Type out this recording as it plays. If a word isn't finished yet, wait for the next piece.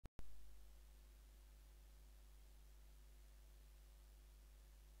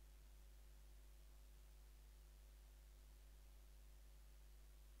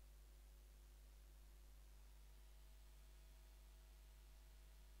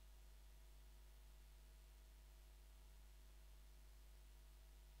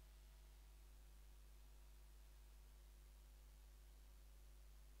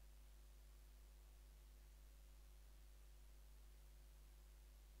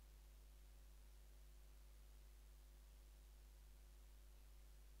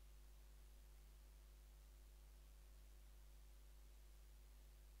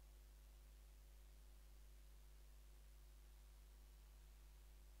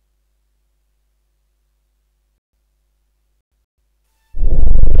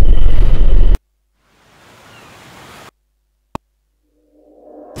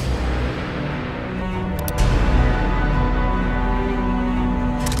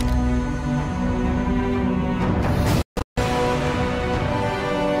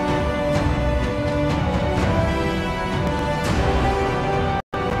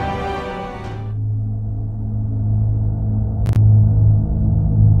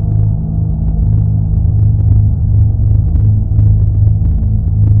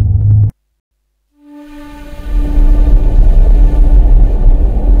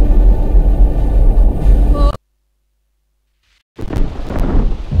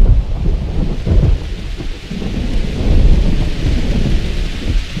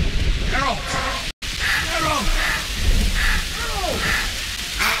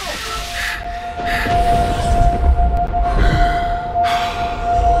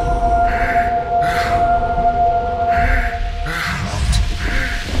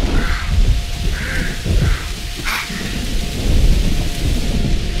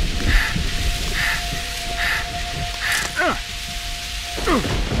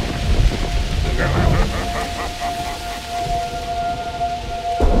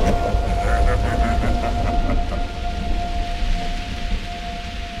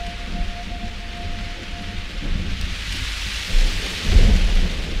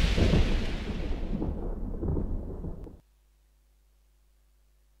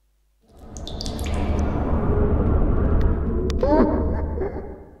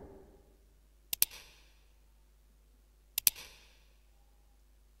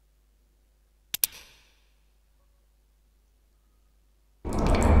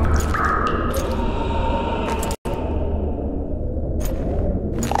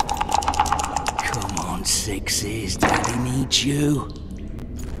Sixes, Daddy needs you.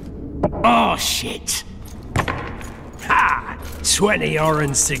 Oh, shit. Ha! 20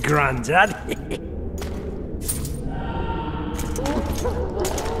 orange to Grandad.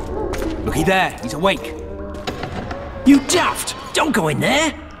 Looky there, he's awake. You daft! Don't go in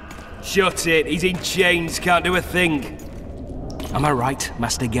there! Shut it, he's in chains, can't do a thing. Am I right,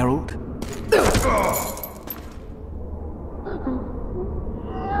 Master Geralt?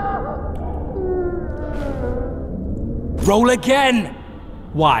 Roll again!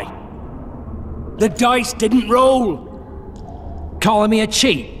 Why? The dice didn't roll! Calling me a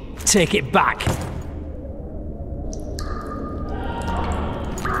cheat? Take it back.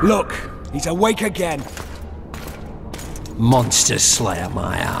 Look, he's awake again. Monster slayer,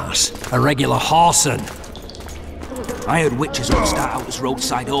 my ass. A regular whoreson. I heard witches would start out as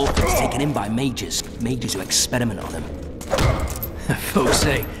roadside orphans taken in by mages. Mages who experiment on them. Folks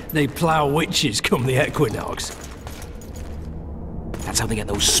say they plough witches come the equinox. That's how they get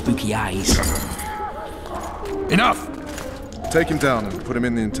those spooky eyes. Enough! Take him down and put him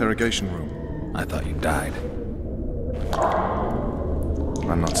in the interrogation room. I thought you died.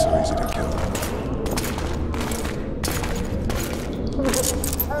 I'm not so easy to kill.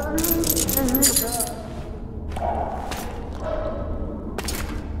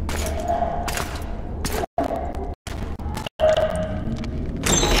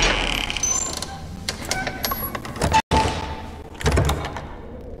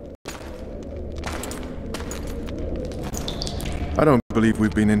 I don't believe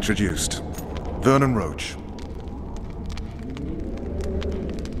we've been introduced. Vernon Roach.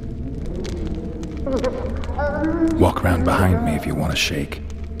 Walk around behind me if you want to shake.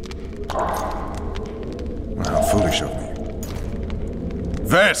 How foolish of me.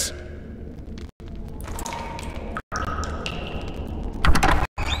 Vess!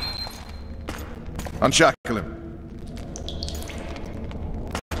 Unshackle him.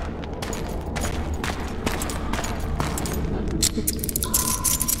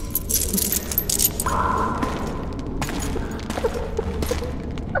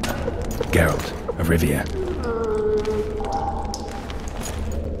 Geralt of Rivia.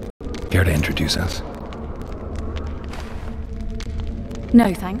 Care to introduce us?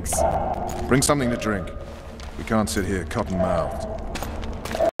 No, thanks. Bring something to drink. We can't sit here cotton-mouthed.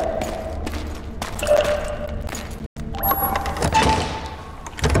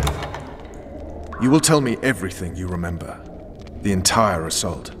 You will tell me everything you remember. The entire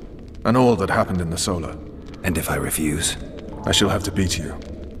assault. And all that happened in the Solar. And if I refuse? I shall have to beat you.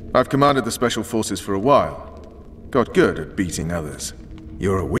 I've commanded the Special Forces for a while. Got good at beating others.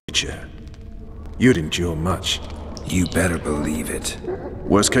 You're a Witcher. You'd endure much. You better believe it.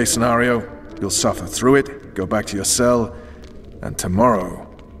 Worst case scenario, you'll suffer through it, go back to your cell, and tomorrow,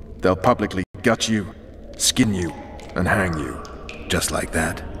 they'll publicly gut you, skin you, and hang you. Just like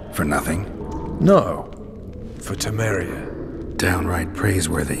that? For nothing? No. For Temeria. Downright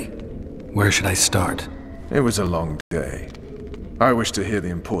praiseworthy. Where should I start? It was a long day. I wish to hear the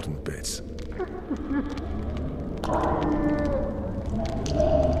important bits.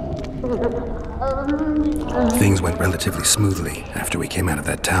 Things went relatively smoothly after we came out of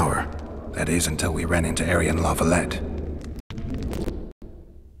that tower. That is, until we ran into Arian Lavalette.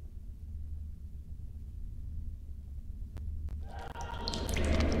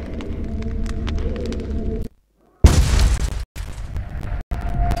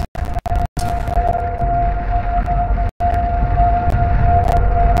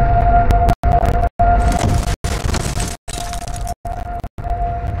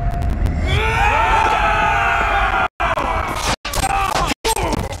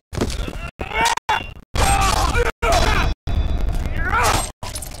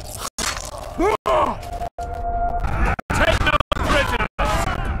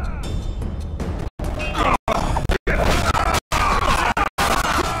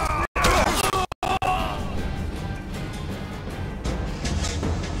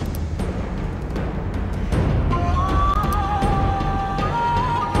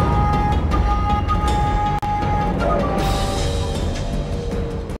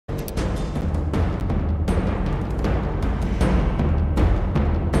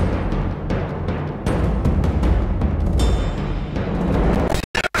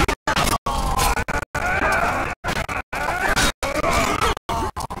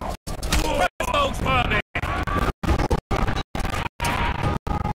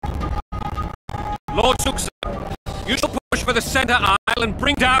 Lord Zuxan, you shall push for the center aisle and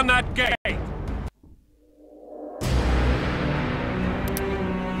bring down that gate.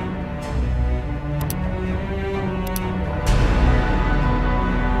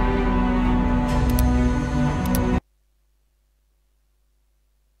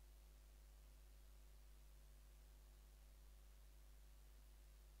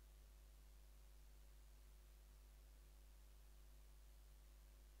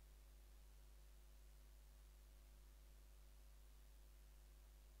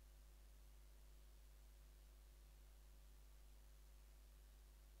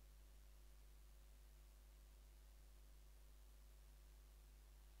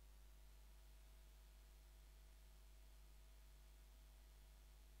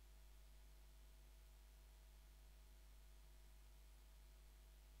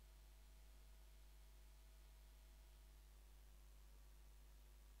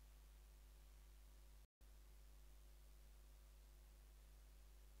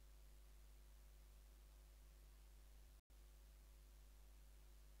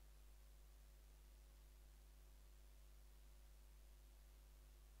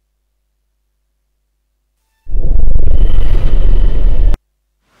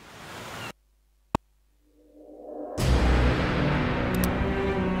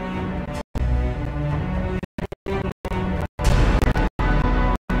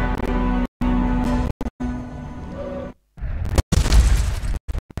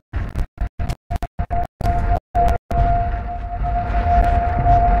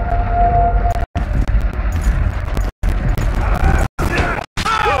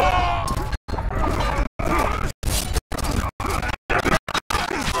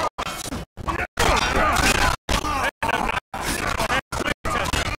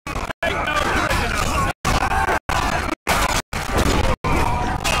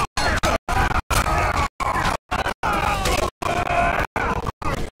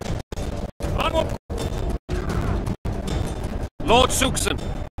 Lord Zuxan,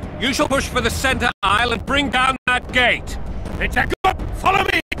 you shall push for the center aisle and bring down that gate. It's a good. Follow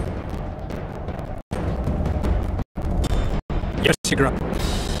me! Yes, Your Grace.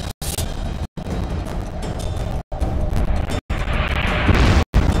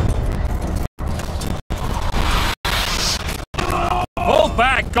 Fall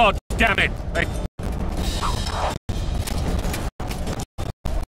back, God damn it!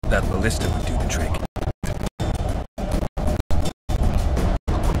 That ballista would do the trick.